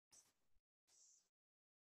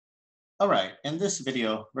All right, in this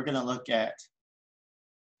video, we're going to look at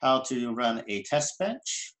how to run a test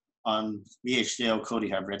bench on VHDL code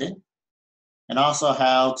you have written, and also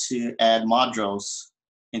how to add modules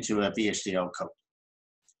into a VHDL code.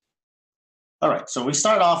 All right, so we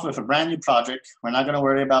start off with a brand new project. We're not going to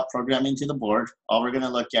worry about programming to the board. All we're going to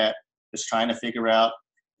look at is trying to figure out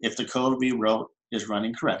if the code we wrote is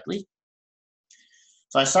running correctly.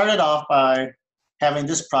 So I started off by having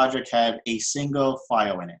this project have a single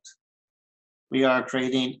file in it. We are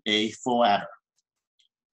creating a full adder.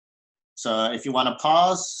 So if you want to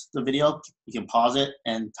pause the video, you can pause it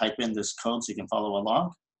and type in this code so you can follow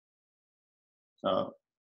along. So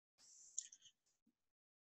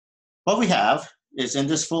what we have is in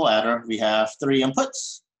this full adder, we have 3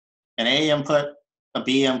 inputs: an A input, a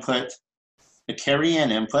B input, a carry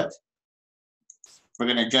in input. We're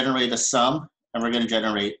going to generate a sum, and we're going to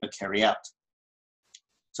generate a carry out.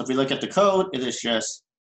 So if we look at the code, it is just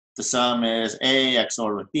the sum is A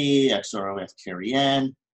XOR with B, XOR with carry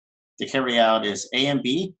in. The carry out is A and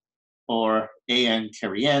B, or A and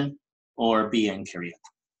carry in, or B and carry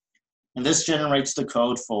out. And this generates the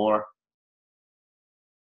code for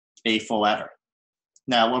a full adder.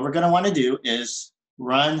 Now, what we're going to want to do is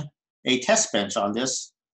run a test bench on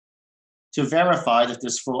this to verify that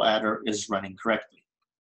this full adder is running correctly.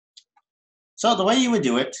 So the way you would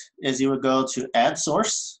do it is you would go to Add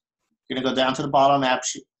Source. You're going to go down to the bottom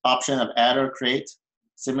option of Add or Create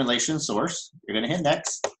Simulation Source. You're going to hit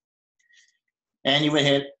Next. And you would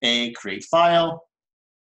hit a Create File.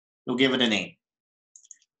 You'll give it a name.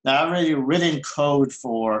 Now, I've already written code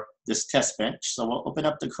for this test bench, so we'll open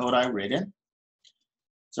up the code I've written.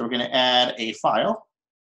 So we're going to add a file.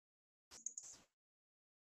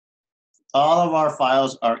 All of our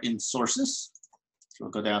files are in sources. So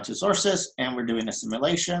we'll go down to sources, and we're doing a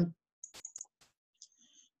simulation.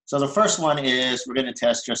 So the first one is we're going to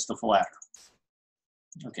test just the full adder.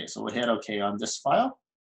 Okay, so we'll hit OK on this file.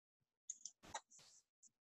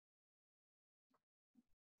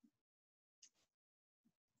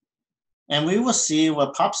 And we will see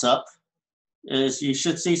what pops up is you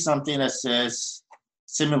should see something that says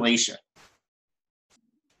simulation.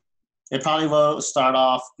 It probably will start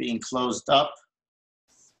off being closed up,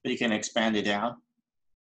 but you can expand it down.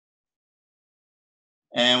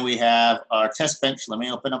 And we have our test bench. Let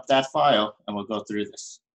me open up that file and we'll go through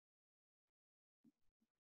this.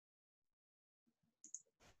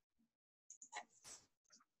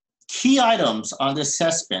 Key items on this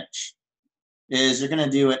test bench is you're going to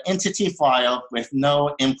do an entity file with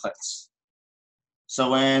no inputs.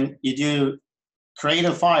 So when you do create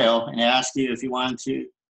a file and it asks you if you want to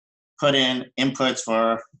put in inputs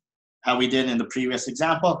for how we did in the previous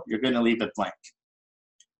example, you're going to leave it blank.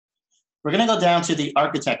 We're going to go down to the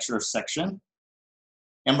architecture section,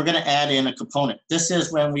 and we're going to add in a component. This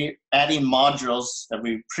is when we're adding modules that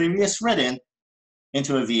we've previously written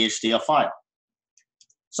into a VHDL file.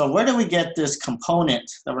 So where do we get this component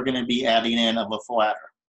that we're going to be adding in of a full adder?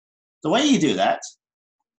 The way you do that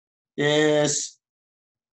is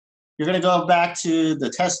you're going to go back to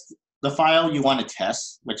the file you want to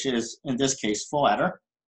test, which is, in this case, full adder.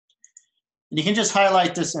 And you can just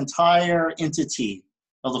highlight this entire entity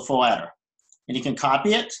of the full adder. And you can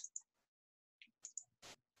copy it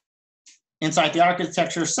inside the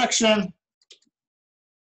architecture section.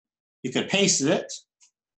 You could paste it.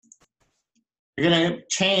 You're going to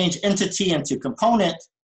change entity into component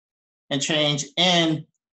and change in,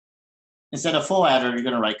 instead of full adder, you're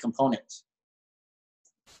going to write component.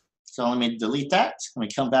 So let me delete that. Let me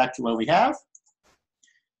come back to what we have.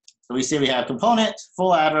 So we see we have component,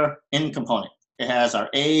 full adder, in component. It has our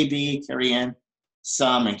A, B, carry in,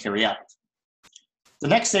 sum, and carry out. The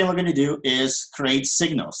next thing we're going to do is create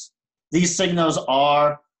signals. These signals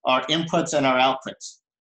are our inputs and our outputs.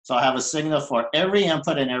 So I have a signal for every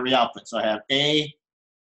input and every output. So I have A,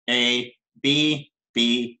 B,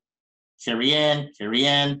 B, carry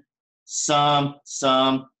in, sum,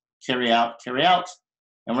 carry out.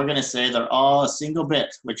 And we're going to say they're all a single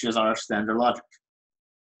bit, which is our standard logic.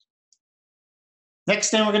 Next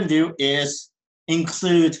thing we're going to do is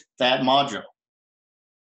include that module.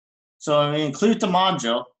 So when we include the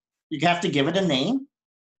module, you have to give it a name.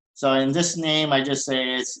 So in this name, I just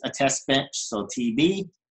say it's a test bench, so TB.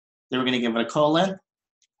 Then we're going to give it a colon.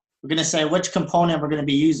 We're going to say which component we're going to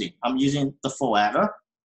be using. I'm using the full adder.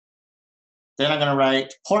 Then I'm going to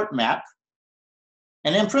write port map.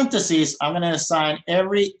 And in parentheses, I'm going to assign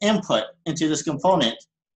every input into this component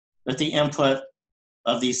with the input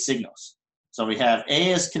of these signals. So we have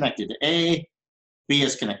A is connected to A, B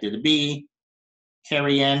is connected to B,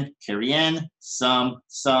 carry in, sum,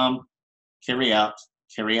 carry out.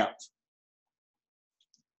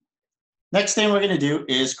 Next thing we're going to do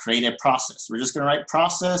is create a process. We're just going to write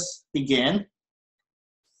process begin.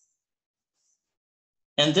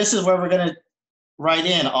 And this is where we're going to write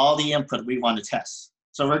in all the input we want to test.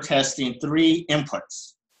 So we're testing 3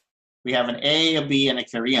 inputs. We have an A, a B, and a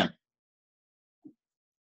carry in.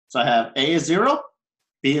 So I have A is 0,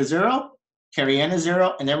 B is 0, carry in is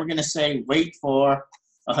 0, and then we're going to say wait for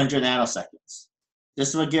 100 nanoseconds.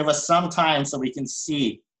 This will give us some time so we can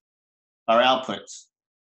see our outputs.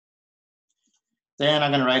 Then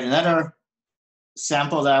I'm going to write another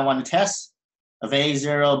sample that I want to test of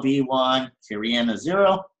A0, B1, carry in is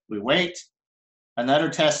 0, we wait. Another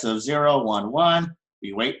test of 0, 1, 1,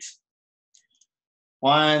 we wait.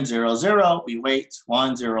 1, 0, 0, we wait.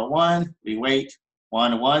 1, 0, 1, we wait.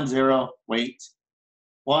 1, 1, 0, wait.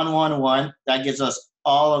 1, 1, 1, that gives us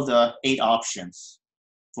all of the 8 options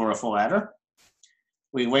for a full adder.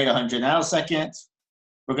 We wait 100 nanoseconds.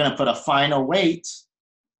 We're going to put a final wait,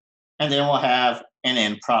 and then we'll have an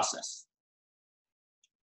end process.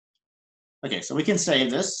 Okay, so we can save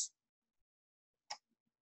this.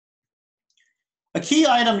 A key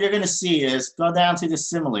item you're going to see is go down to the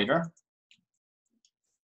simulator.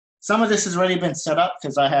 Some of this has already been set up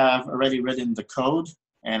because I have already written the code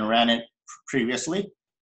and ran it previously.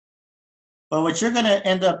 But what you're going to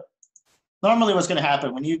end up, normally what's going to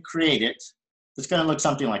happen when you create it, it's going to look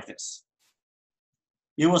something like this.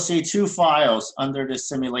 You will see 2 files under this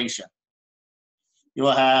simulation. You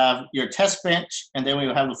will have your test bench, and then we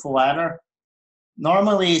will have the full adder.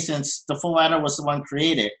 Normally, since the full adder was the one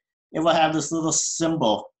created, it will have this little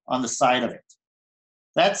symbol on the side of it.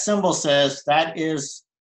 That symbol says that is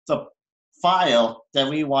the file that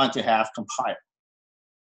we want to have compiled.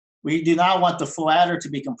 We do not want the full adder to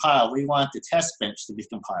be compiled. We want the test bench to be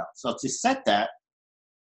compiled. So to set that,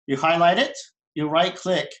 you highlight it, you right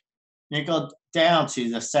click, and you go down to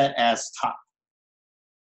the set as top.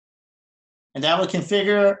 And that will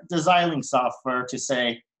configure the Xilinx software to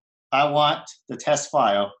say, I want the test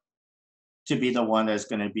file to be the one that's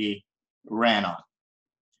going to be ran on.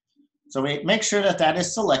 So we make sure that that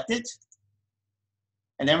is selected.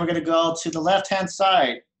 And then we're going to go to the left-hand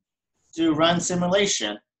side, do run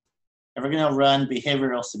simulation, and we're going to run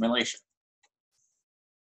behavioral simulation.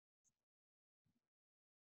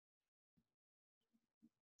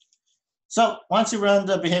 So once you run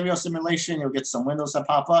the behavioral simulation, you'll get some windows that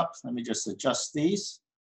pop up. Let me just adjust these.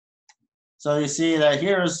 So you see that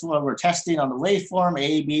here's what we're testing on the waveform,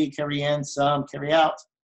 A, B, carry in, sum, carry out.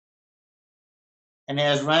 And it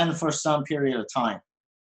has run for some period of time.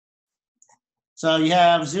 So you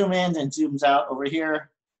have zoom in and zooms out over here.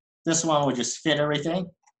 This one will just fit everything.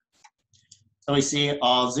 So we see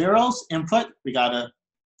all zeros input. We got a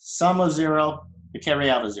sum of 0, the carry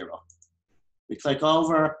out of 0. We click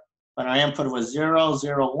over. When our input was 0,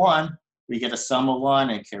 0, 1, we get a sum of 1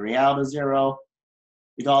 and carry out of 0.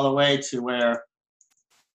 We go all the way to where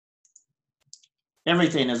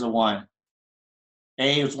everything is a 1.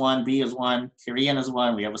 A is 1, B is 1, carry in is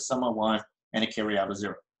 1. We have a sum of 1 and a carry out of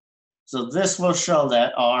 0. So this will show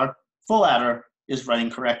that our full adder is running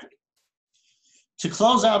correctly. To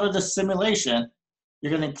close out of the simulation,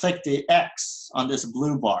 you're going to click the X on this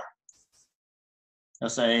blue bar. It'll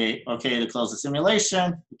say, OK, to close the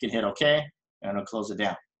simulation. You can hit OK, and it'll close it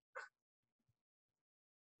down.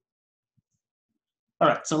 All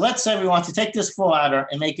right, so let's say we want to take this full adder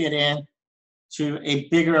and make it into a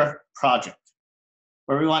bigger project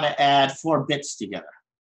where we want to add 4 bits together.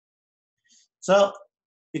 So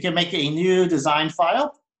you can make a new design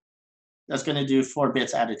file that's going to do 4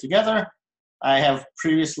 bits added together. I have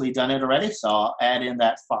previously done it already, so I'll add in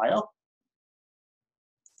that file.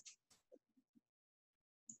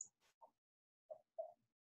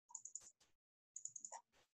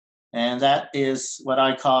 And that is what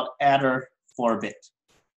I call adder 4-bit.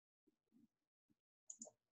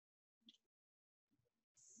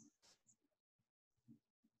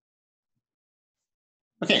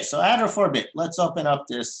 Okay, so adder 4-bit. Let's open up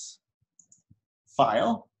this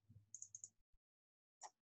file.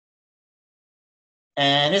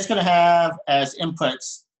 And it's going to have as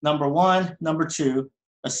inputs number 1, number 2,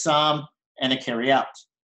 a sum, and a carry out.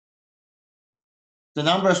 The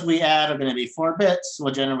numbers we add are going to be 4 bits.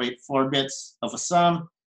 We'll generate 4 bits of a sum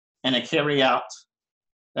and a carry out.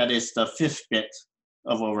 That is the 5th bit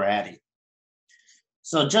of what we're adding.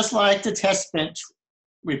 So just like the test bench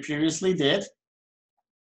we previously did,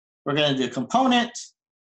 we're going to do component.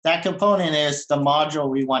 That component is the module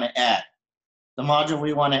we want to add. The module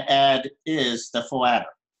we want to add is the full adder.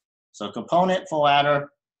 So component, full adder,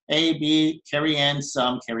 A, B, carry in,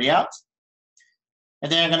 sum, carry out.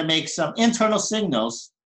 And then I'm going to make some internal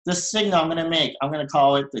signals. This signal I'm going to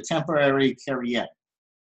call it the temporary carry in.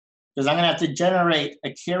 because I'm going to have to generate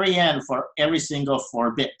a carry in for every single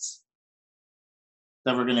 4 bits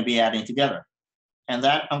that we're going to be adding together. And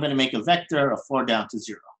that I'm going to make a vector of 4 down to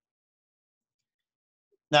 0.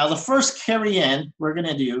 Now the first carry in we're going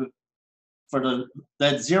to do for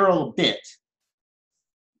that 0 bit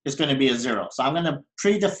is going to be a 0. So I'm going to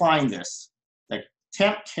predefine this. The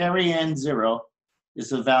temp carry in 0 is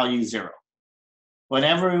the value 0.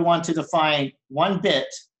 Whenever we want to define 1 bit,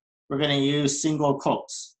 we're going to use single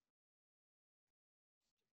quotes.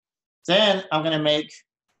 Then I'm going to make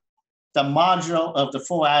the module of the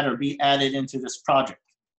full adder be added into this project.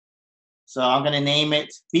 So I'm going to name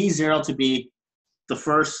it B0 to be the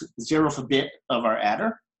first 0th bit of our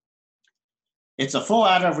adder. It's a full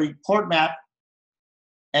adder report map,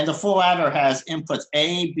 and the full adder has inputs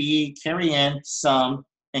A, B, carry in, sum,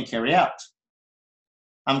 and carry out.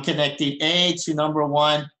 I'm connecting A to number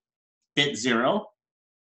 1, bit 0,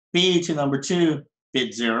 B to number 2,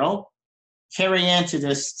 bit 0, carry in to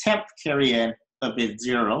this temp carry in of bit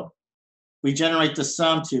 0. We generate the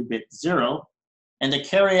sum to bit 0, and the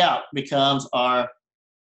carry out becomes our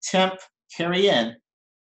temp carry in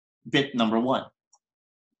bit number 1.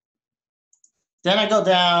 Then I go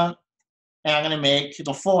down and I'm going to make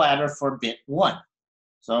the full adder for bit 1.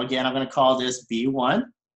 So again, I'm going to call this B1.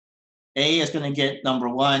 A is going to get number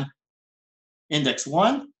 1, index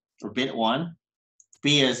 1, or bit 1.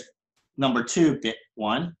 B is number 2, bit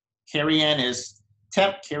 1. Carry in is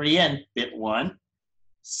temp carry in, bit 1.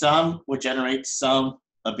 Sum will generate sum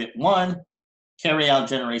of bit 1. Carry out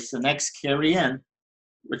generates the next carry in,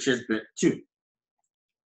 which is bit 2.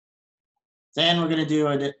 Then we're going to do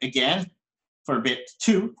it again for bit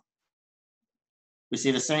 2. We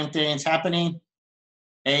see the same things happening.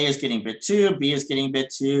 A is getting bit 2, B is getting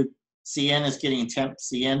bit 2, Cn is getting temp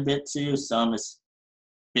Cn bit 2, sum is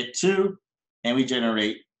bit 2, and we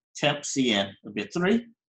generate temp Cn of bit 3.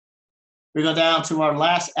 We go down to our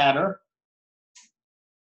last adder.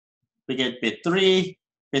 We get bit 3,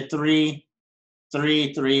 3,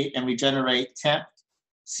 3, and we generate temp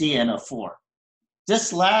Cn of 4.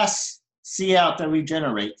 This last cout that we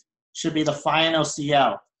generate should be the final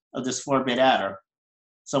cout of this 4-bit adder.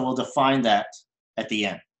 So we'll define that at the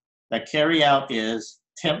end. That carry out is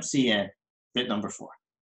temp Cn, bit number 4.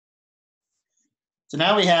 So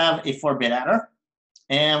now we have a 4-bit adder,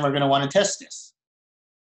 and we're going to want to test this.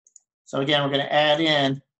 So again, we're going to add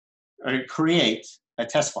in or create a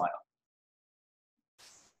test file.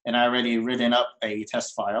 And I already written up a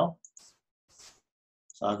test file.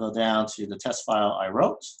 So I'll go down to the test file I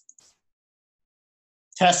wrote.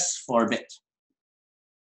 Tests 4-bit.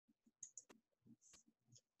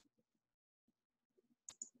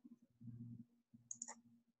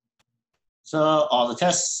 So all the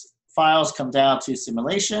test files come down to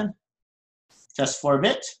simulation, test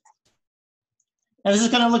 4-bit. And this is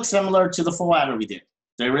going to look similar to the full adder we did.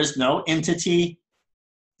 There is no entity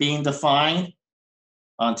being defined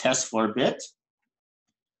on test 4-bit.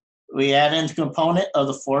 We add in the component of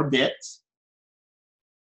the 4 bits,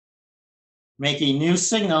 making new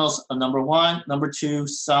signals of number 1, number 2,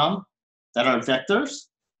 sum, that are vectors,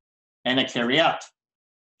 and a carry out.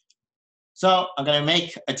 So I'm going to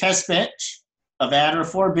make a test bench of adder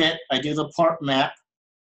 4-bit. I do the port map.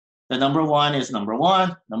 The number 1 is number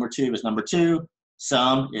 1, number 2 is number 2,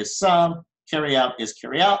 sum is sum, carry out is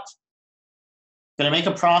carry out. I'm going to make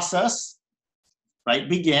a process, right?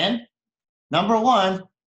 Begin. Number 1,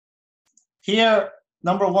 here,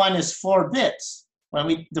 number 1 is 4 bits. When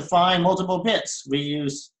we define multiple bits, we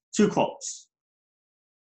use 2 quotes.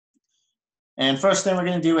 And first thing we're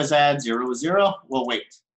going to do is add 0 with 0. We'll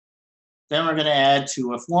wait. Then we're going to add 2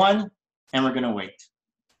 with 1, and we're going to wait.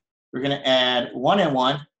 We're going to add 1 and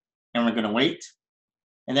 1, and we're going to wait.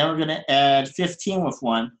 And then we're going to add 15 with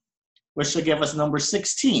 1, which will give us number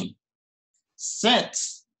 16.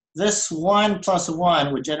 Since this 1 plus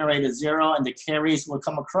 1 would generate a 0 and the carries will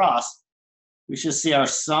come across, we should see our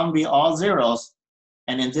sum be all zeros.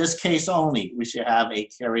 And in this case only, we should have a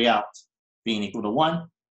carry out being equal to 1.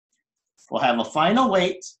 We'll have a final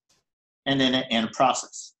wait and then an end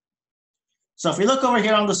process. So if we look over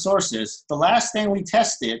here on the sources, the last thing we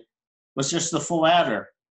tested was just the full adder.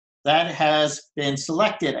 That has been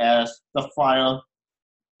selected as the file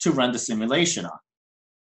to run the simulation on.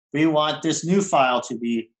 We want this new file to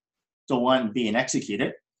be the one being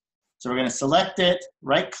executed. So we're going to select it,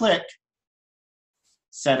 right-click,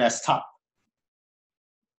 set as top.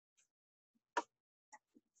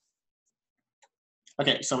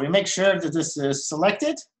 Okay, so we make sure that this is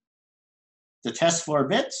selected, the test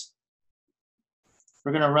 4-bit.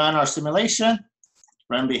 We're going to run our simulation,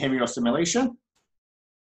 run behavioral simulation.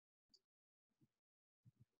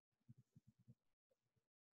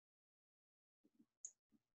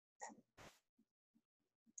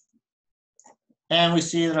 And we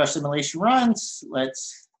see that our simulation runs.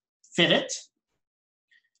 Let's fit it.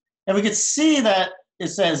 And we can see that it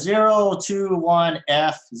says 0, 2, 1,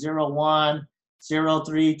 F, 0, 1, 0,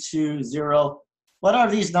 3, 2, 0. What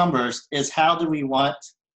are these numbers is how do we want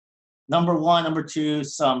number 1, number 2,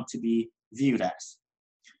 sum to be viewed as.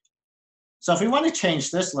 So if we want to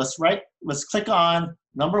change this, let's click on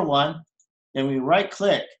number 1, then we right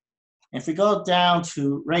click. If we go down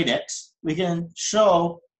to radix, we can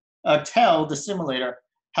show or tell the simulator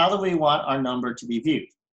how do we want our number to be viewed.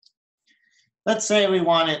 Let's say we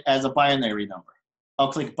want it as a binary number.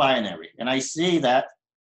 I'll click binary, and I see that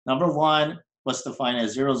number 1 was defined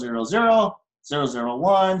as 0, 0, 0, 0, 0,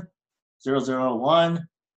 1, 0, 0, 1,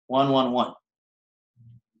 1, 1, 1.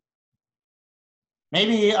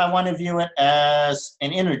 Maybe I want to view it as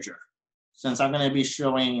an integer, since I'm going to be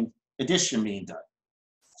showing addition being done.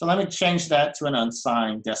 So let me change that to an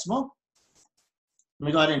unsigned decimal. Let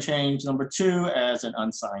me go ahead and change number 2 as an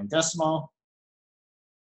unsigned decimal.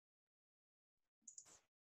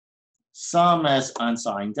 Sum as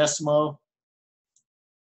unsigned decimal.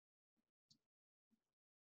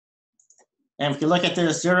 And if you look at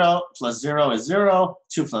this, 0 plus 0 is 0,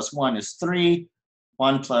 2 plus 1 is 3,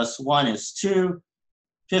 1 plus 1 is 2,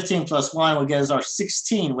 15 plus 1 will get us our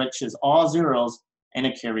 16, which is all zeros and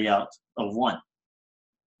a carry out of 1.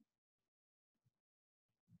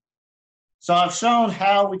 So I've shown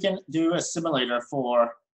how we can do a simulator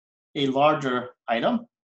for a larger item.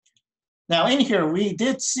 Now in here, we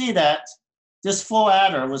did see that this full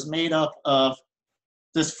adder was made up of,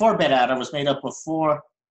 this 4-bit adder was made up of 4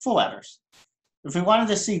 full adders. If we wanted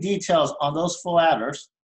to see details on those full adders,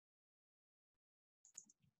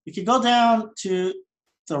 we could go down to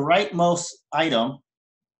the rightmost item.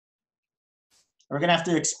 We're gonna have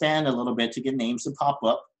to expand a little bit to get names to pop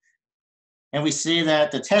up. And we see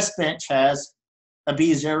that the test bench has a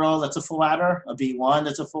B0 that's a full adder, a B1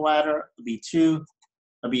 that's a full adder, a B2,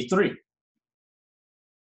 a B3.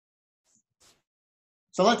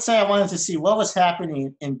 So let's say I wanted to see what was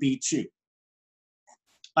happening in B2.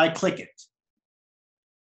 I click it.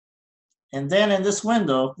 And then in this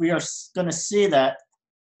window, we are going to see that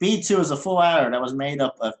B2 is a full adder that was made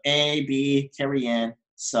up of A, B, carry in,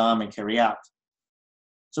 sum, and carry out.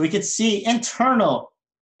 So we could see internal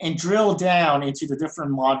and drill down into the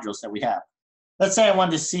different modules that we have. Let's say I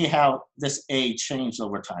wanted to see how this A changed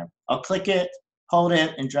over time. I'll click it, hold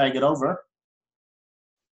it, and drag it over.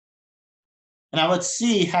 And I would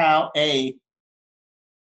see how A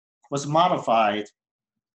was modified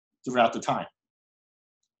throughout the time.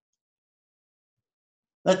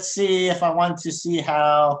 Let's see if I want to see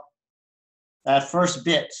how that first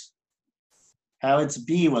bit, how its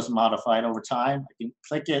B was modified over time. I can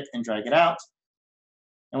click it and drag it out.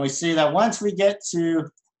 And we see that once we get to,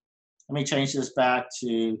 let me change this back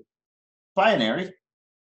to binary.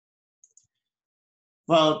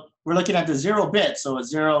 Well, we're looking at the 0 bit, so a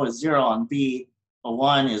 0 is 0 on B, a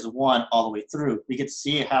 1 is 1 all the way through. We get to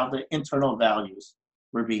see how the internal values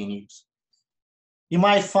were being used. You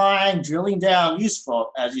might find drilling down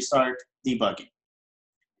useful as you start debugging.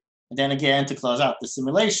 And then again, to close out the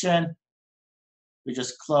simulation, we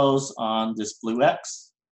just close on this blue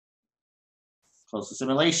X. Close the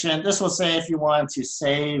simulation. This will say if you want to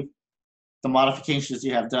save the modifications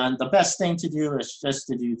you have done, the best thing to do is just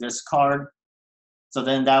to do discard. So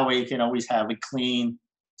then that way you can always have a clean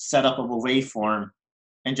setup of a waveform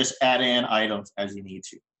and just add in items as you need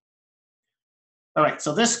to. All right,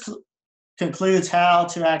 so this concludes how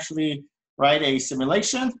to actually write a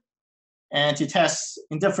simulation and to test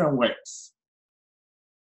in different ways.